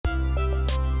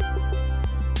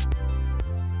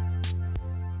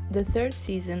The third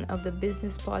season of the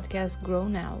business podcast Grow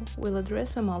Now will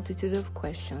address a multitude of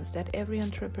questions that every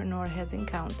entrepreneur has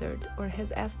encountered or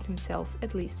has asked himself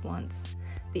at least once.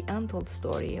 The untold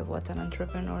story of what an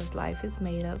entrepreneur's life is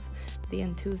made of, the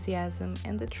enthusiasm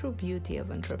and the true beauty of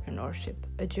entrepreneurship,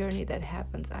 a journey that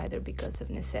happens either because of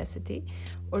necessity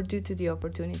or due to the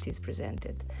opportunities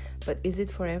presented. But is it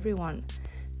for everyone?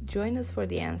 Join us for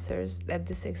the answers that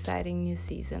this exciting new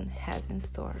season has in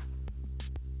store.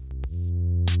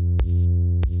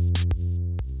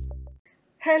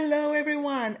 Hello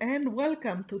everyone and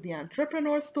welcome to the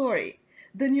Entrepreneur Story,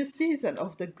 the new season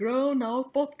of the Grow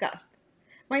Now podcast.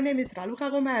 My name is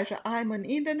Raluca Gomeja. I'm an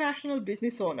international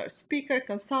business owner, speaker,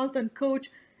 consultant,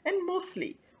 coach, and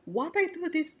mostly what I do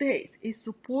these days is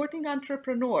supporting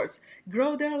entrepreneurs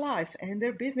grow their life and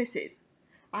their businesses.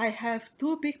 I have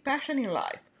two big passions in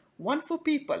life, one for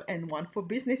people and one for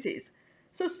businesses.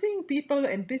 So seeing people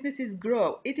and businesses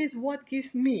grow, it is what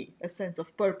gives me a sense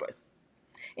of purpose.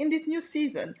 In this new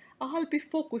season, I'll be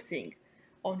focusing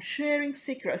on sharing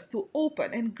secrets to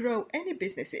open and grow any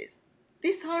businesses.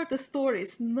 These are the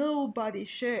stories nobody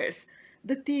shares,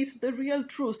 the tips, the real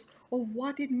truth of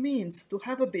what it means to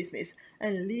have a business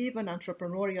and live an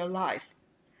entrepreneurial life.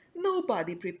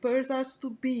 Nobody prepares us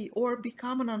to be or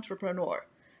become an entrepreneur.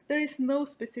 There is no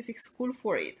specific school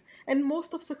for it, and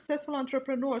most of successful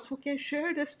entrepreneurs who can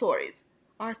share their stories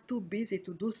are too busy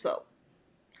to do so.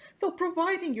 So,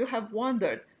 providing you have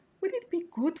wondered, would it be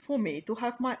good for me to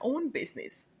have my own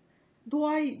business? Do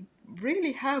I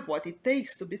really have what it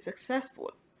takes to be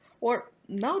successful? Or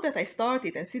now that I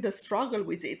started and see the struggle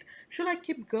with it, should I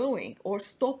keep going or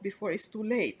stop before it's too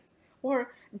late?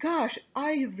 Or, gosh,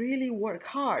 I really work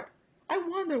hard. I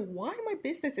wonder why my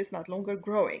business is not longer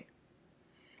growing.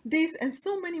 These and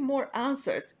so many more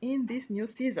answers in this new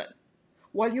season.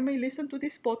 While you may listen to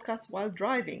this podcast while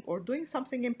driving or doing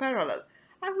something in parallel,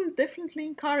 I will definitely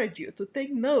encourage you to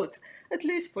take notes, at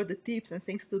least for the tips and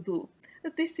things to do,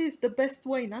 as this is the best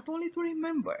way not only to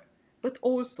remember, but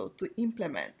also to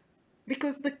implement.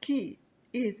 Because the key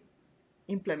is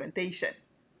implementation.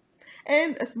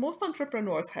 And as most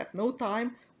entrepreneurs have no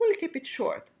time, we'll keep it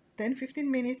short, 10-15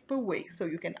 minutes per week, so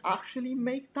you can actually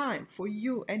make time for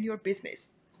you and your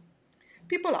business.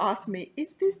 People ask me,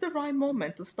 is this the right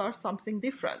moment to start something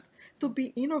different, to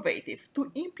be innovative,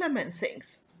 to implement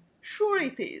things? Sure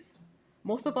it is.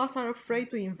 Most of us are afraid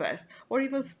to invest or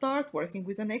even start working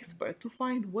with an expert to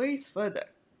find ways further.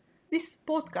 This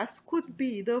podcast could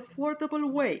be the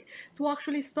affordable way to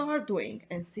actually start doing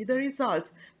and see the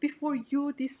results before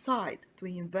you decide to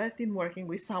invest in working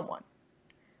with someone.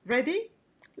 Ready?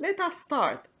 Let us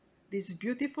start this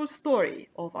beautiful story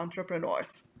of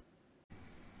entrepreneurs.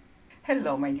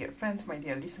 Hello, my dear friends, my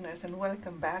dear listeners, and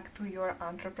welcome back to your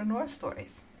Entrepreneur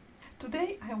Stories.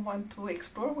 Today, I want to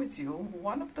explore with you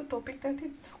one of the topics that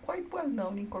is quite well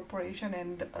known in corporation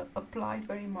and applied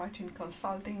very much in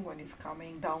consulting when it's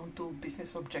coming down to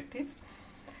business objectives,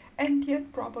 and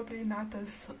yet probably not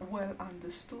as well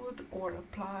understood or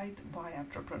applied by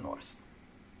entrepreneurs.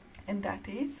 And that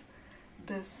is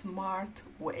the SMART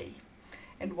way.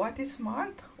 And what is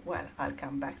SMART? Well, I'll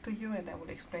come back to you and I will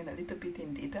explain a little bit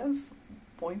in details,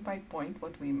 point by point,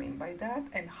 what we mean by that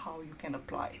and how you can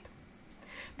apply it.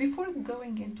 Before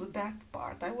going into that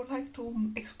part, I would like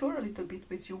to explore a little bit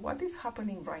with you what is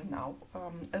happening right now,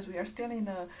 as we are still in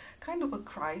a kind of a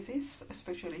crisis,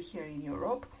 especially here in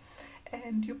Europe.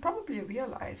 And you probably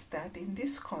realize that in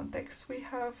this context, we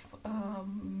have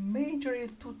majorly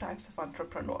two types of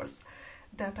entrepreneurs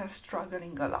that are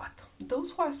struggling a lot.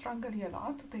 Those who are struggling a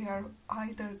lot, they are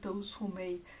either those who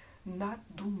may not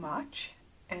do much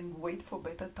and wait for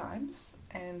better times,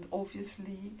 and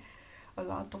obviously a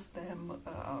lot of them,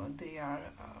 they are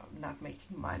not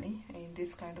making money in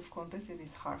this kind of context. It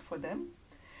is hard for them.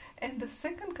 And the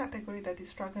second category that is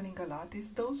struggling a lot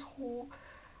is those who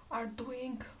are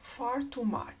doing far too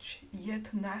much,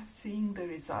 yet not seeing the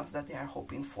results that they are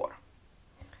hoping for.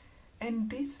 And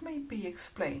this may be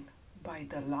explained by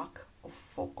the lack of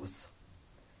focus.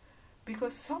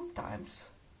 Because sometimes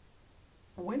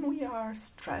when we are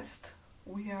stressed,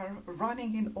 we are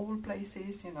running in all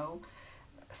places,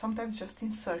 sometimes just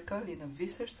in circle, in a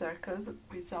vicious circle,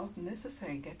 without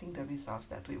necessarily getting the results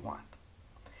that we want.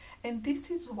 And this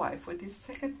is why for this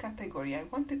second category, I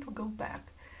wanted to go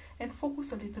back and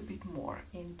focus a little bit more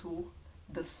into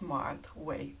the SMART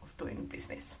way of doing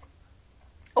business.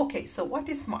 Okay, so what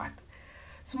is SMART?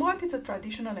 SMART is a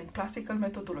traditional and classical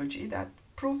methodology that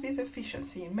proved its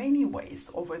efficiency in many ways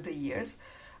over the years,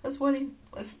 as well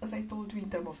as I told you, in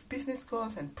terms of business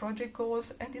goals and project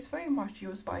goals, and is very much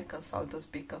used by consultants,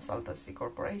 big consultancy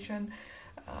corporation,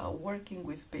 working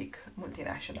with big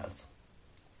multinationals.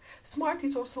 SMART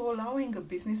is also allowing a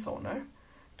business owner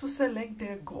to select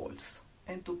their goals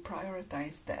and to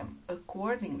prioritize them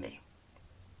accordingly.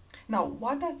 Now,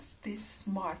 what does this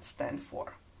SMART stand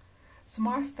for?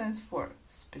 SMART stands for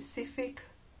specific,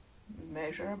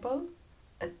 measurable,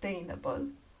 attainable,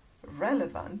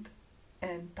 relevant,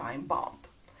 and time-bound.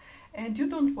 And you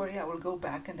don't worry, I will go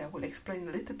back and I will explain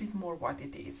a little bit more what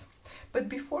it is. But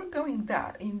before going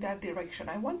in that direction,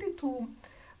 I wanted to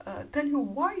tell you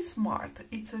why SMART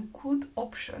it's a good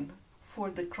option for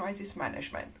the crisis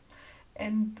management.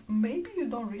 And maybe you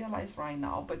don't realize right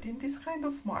now, but in this kind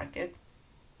of market,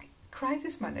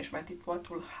 crisis management is what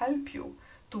will help you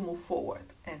to move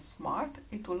forward. And SMART,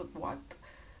 it will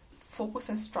focus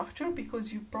and structure,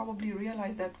 because you probably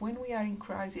realize that when we are in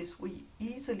crisis, we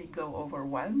easily go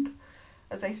overwhelmed.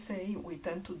 As I say, we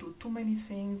tend to do too many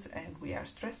things and we are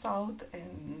stressed out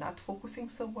and not focusing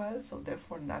so well, so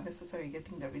therefore not necessarily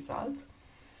getting the results.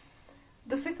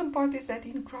 The second part is that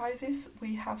in crisis,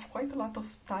 we have quite a lot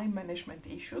of time management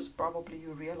issues. Probably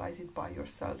you realize it by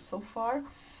yourself so far.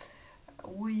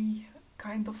 We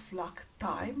kind of lack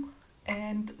time,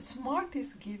 and SMART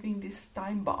is giving this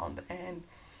time bound and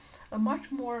a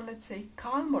much more, let's say,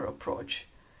 calmer approach,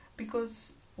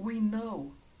 because we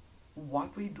know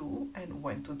what we do and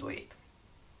when to do it.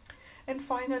 And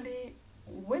finally,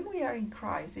 when we are in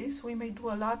crisis, we may do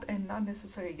a lot and not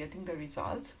necessarily getting the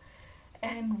results.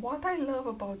 And what I love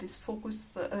about this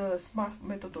focus, SMART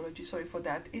methodology, is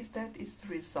that it's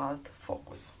result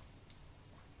focus.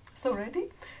 So ready?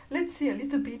 Let's see a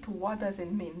little bit what does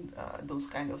it mean, those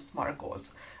kind of SMART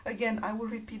goals. Again, I will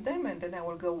repeat them and then I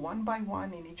will go one by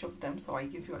one in each of them, so I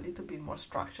give you a little bit more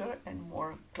structure and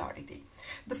more clarity.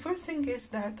 The first thing is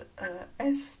that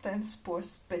S stands for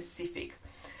specific.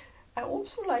 I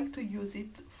also like to use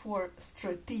it for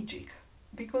strategic,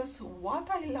 because what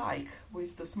I like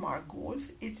with the SMART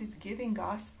goals is it's giving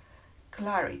us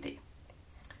clarity.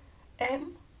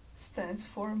 M stands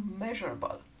for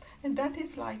measurable. And that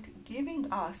is like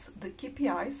giving us the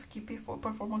KPIs, key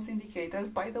performance indicators.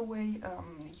 By the way,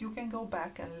 you can go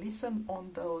back and listen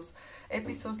on those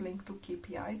episodes linked to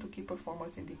KPI, to key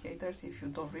performance indicators. If you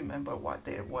don't remember what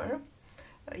they were,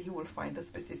 you will find a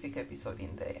specific episode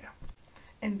in there.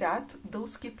 And that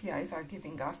those KPIs are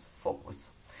giving us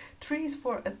focus. 3 is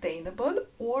for attainable,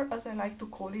 or as I like to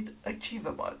call it,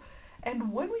 achievable.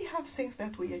 And when we have things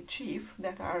that we achieve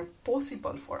that are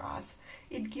possible for us,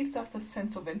 it gives us a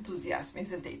sense of enthusiasm,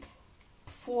 isn't it?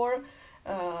 The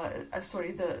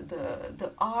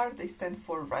R, they stand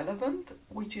for relevant,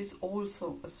 which is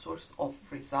also a source of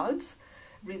results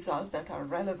that are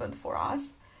relevant for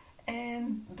us.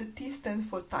 And the T stands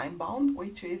for time bound,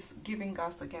 which is giving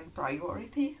us, again,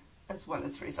 priority as well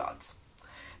as results.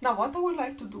 Now, what I would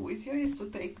like to do is to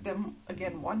take them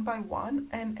again one by one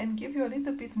and give you a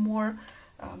little bit more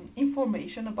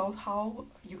information about how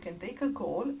you can take a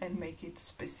goal and make it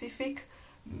specific,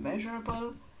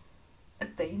 measurable,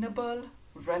 attainable,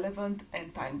 relevant,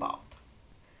 and time-bound.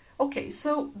 Okay,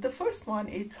 so the first one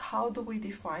is how do we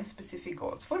define specific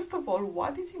goals? First of all,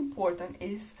 what is important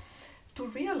is to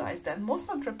realize that most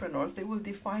entrepreneurs, they will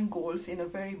define goals in a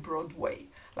very broad way.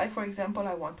 Like, for example,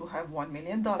 I want to have $1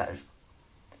 million.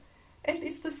 And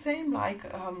it's the same like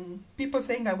people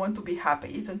saying, I want to be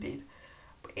happy, isn't it?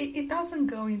 It doesn't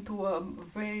go into a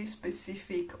very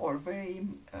specific or very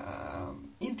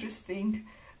interesting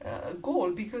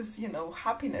goal, because,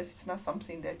 happiness is not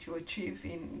something that you achieve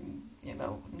in,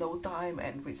 no time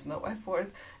and with no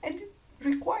effort. And it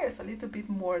requires a little bit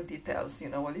more details,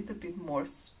 being a little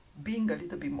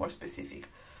bit more specific.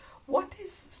 What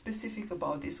is specific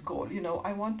about this goal?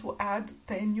 I want to add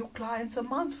 10 new clients a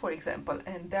month, for example,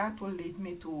 and that will lead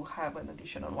me to have an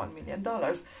additional $1 million,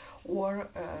 or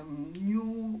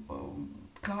new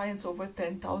clients over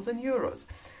 10,000 euros.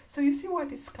 So you see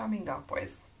what it's coming up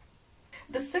with.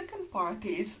 The second part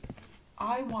is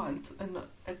I want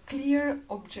a clear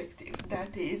objective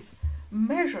that is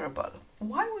measurable.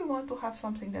 Why we want to have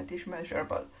something that is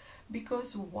measurable?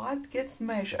 Because what gets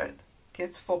measured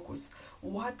gets focus.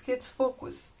 What gets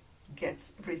focus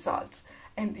gets results.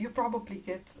 And you probably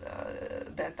get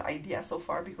that idea so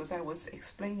far, because I was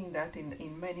explaining that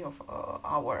in many of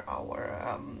our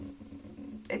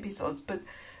episodes. But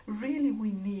really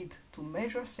we need to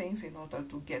measure things in order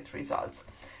to get results.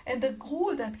 And the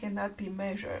goal that cannot be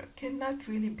measured cannot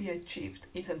really be achieved,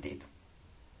 isn't it?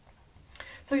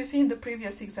 So you see, in the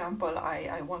previous example,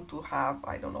 I want to have,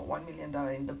 $1 million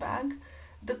in the bank.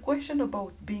 The question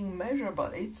about being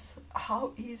measurable, it's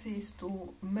how easy is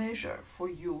to measure for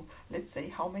you, let's say,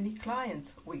 how many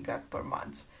clients we got per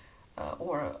month,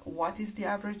 or what is the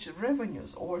average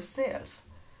revenues or sales.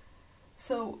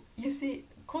 So you see,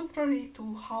 contrary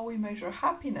to how we measure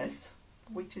happiness,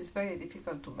 which is very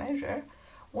difficult to measure,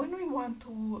 when we want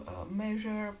to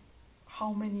measure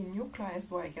how many new clients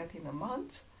do I get in a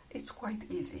month, it's quite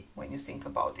easy when you think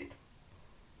about it.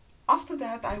 After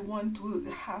that, I want to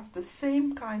have the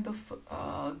same kind of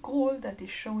goal that is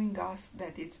showing us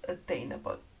that it's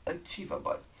attainable,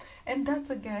 achievable. And that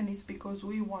again is because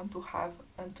we want to have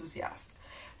enthusiasm.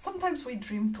 Sometimes we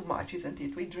dream too much, isn't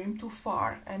it? We dream too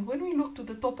far. And when we look to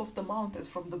the top of the mountains,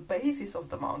 from the basis of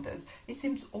the mountains, it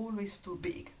seems always too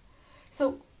big.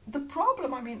 So the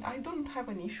problem, I don't have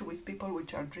an issue with people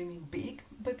which are dreaming big,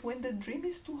 but when the dream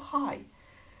is too high,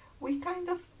 we kind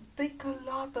of take a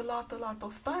lot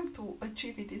of time to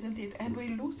achieve it, isn't it? And we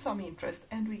lose some interest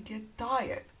and we get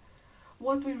tired.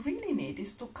 What we really need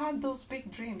is to cut those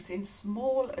big dreams in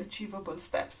small achievable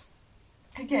steps.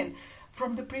 Again,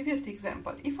 from the previous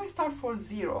example, if I start for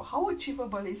 0, how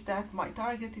achievable is that? My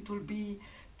target, it will be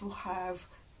to have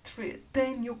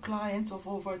 10 new clients of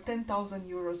over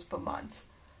 10,000 euros per month.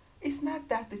 It's not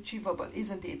that achievable,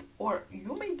 isn't it? Or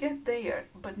you may get there,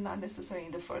 but not necessarily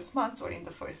in the first month or in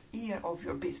the first year of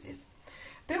your business.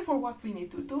 Therefore, what we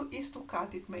need to do is to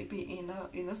cut it maybe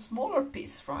in a smaller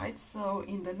piece, right? So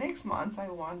in the next month, I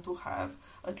want to have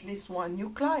at least 1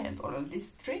 new client or at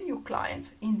least 3 new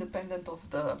clients, independent of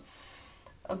the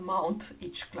amount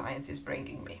each client is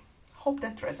bringing me. Hope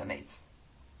that resonates.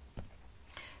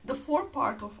 The fourth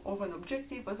part of an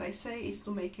objective, as I say, is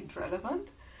to make it relevant.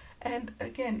 And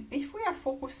again, if we are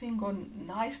focusing on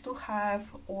nice to have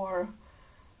or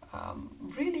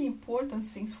really important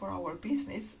things for our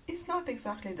business, it's not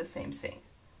exactly the same thing.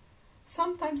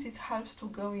 Sometimes it helps to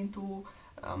go into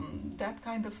that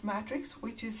kind of matrix,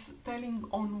 which is telling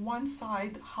on one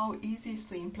side how easy it is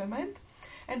to implement,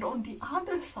 and on the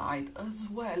other side as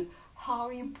well how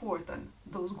important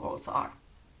those goals are.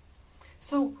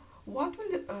 So what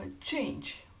will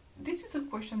change? This is a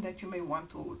question that you may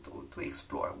want to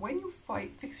explore. When you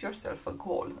fix yourself a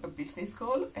goal, a business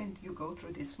goal, and you go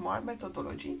through this SMART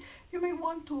methodology, you may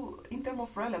want to, in terms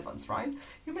of relevance, right?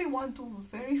 You may want to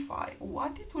verify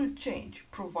what it will change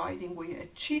providing we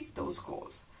achieve those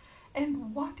goals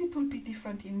and what it will be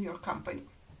different in your company.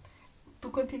 To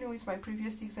continue with my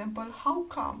previous example, how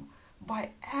come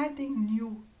by adding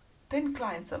new 10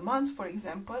 clients a month, for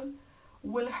example,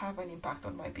 will have an impact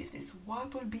on my business?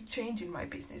 What will be changed in my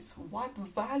business? What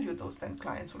value those 10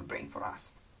 clients will bring for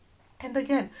us? And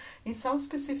again, in some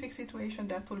specific situation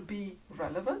that will be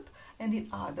relevant, and in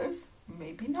others,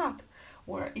 maybe not.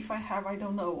 Or if I have,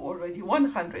 already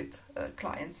 100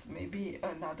 clients, maybe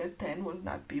another 10 will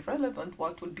not be relevant.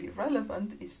 What will be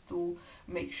relevant is to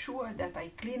make sure that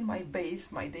I clean my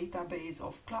base, my database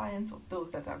of clients, of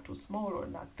those that are too small or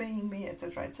not paying me,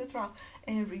 etc.,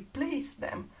 and replace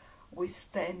them with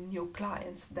 10 new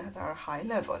clients that are high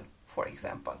level, for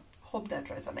example. Hope that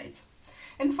resonates.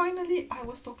 And finally, I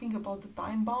was talking about the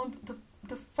time bound.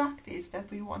 The fact is that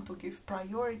we want to give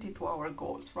priority to our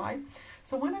goals, right?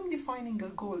 So when I'm defining a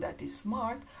goal that is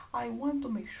SMART, I want to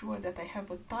make sure that I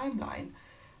have a timeline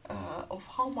of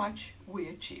how much we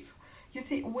achieve. You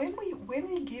see, when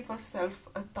we give ourselves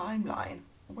a timeline,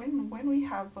 when we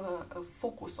have a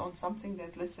focus on something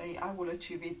that, let's say, I will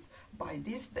achieve it by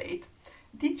this date,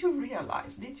 did you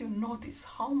notice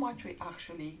how much we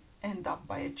actually end up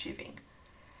by achieving?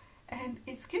 And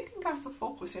it's giving us a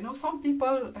focus. Some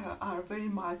people are very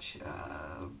much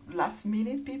last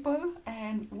minute people,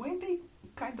 and when they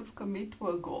kind of commit to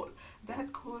a goal,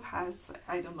 that goal has,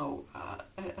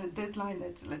 a deadline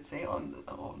at, let's say,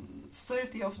 on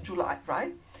 30th of July,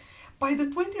 right? By the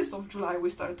 20th of July, we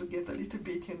start to get a little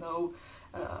bit,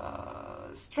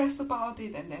 stress about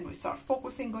it, and then we start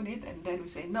focusing on it, and then we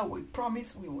say, no, we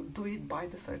promise we will do it by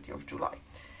the 30th of July.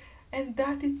 And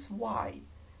that is why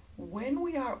when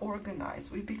we are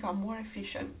organized, we become more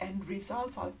efficient, and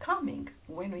results are coming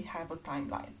when we have a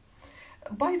timeline.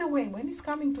 By the way, when it's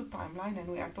coming to timeline and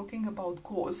we are talking about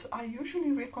goals, I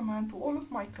usually recommend to all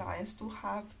of my clients to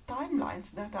have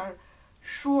timelines that are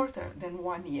shorter than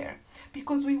 1 year,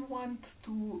 because we want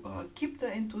to keep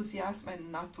the enthusiasm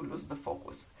and not to lose the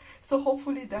focus. So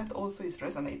hopefully that also is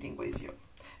resonating with you.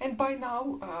 And by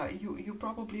now, you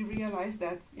probably realize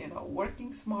that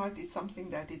working smart is something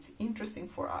that is interesting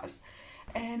for us.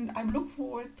 And I'm looking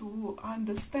forward to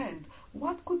understand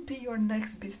what could be your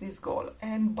next business goal.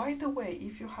 And by the way,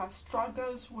 if you have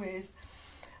struggles with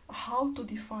how to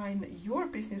define your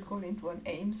business goal into an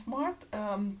AIM SMART,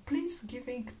 please give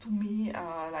it to me,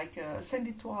 send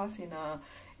it to us in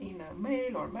a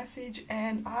mail or message,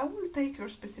 and I will take your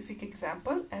specific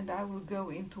example and I will go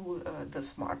into the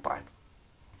SMART part.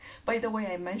 By the way,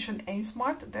 I mentioned Aim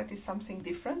Smart. That is something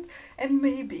different, and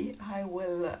maybe I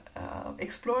will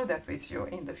explore that with you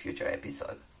in the future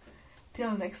episode.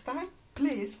 Till next time,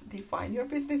 please define your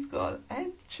business goal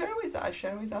and share with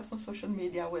us on social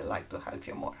media. We'd like to help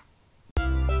you more.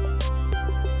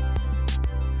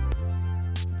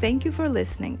 Thank you for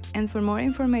listening, and for more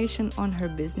information on her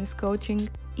business coaching,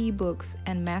 ebooks,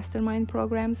 and mastermind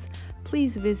programs,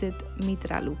 please visit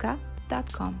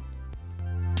mitraluka.com.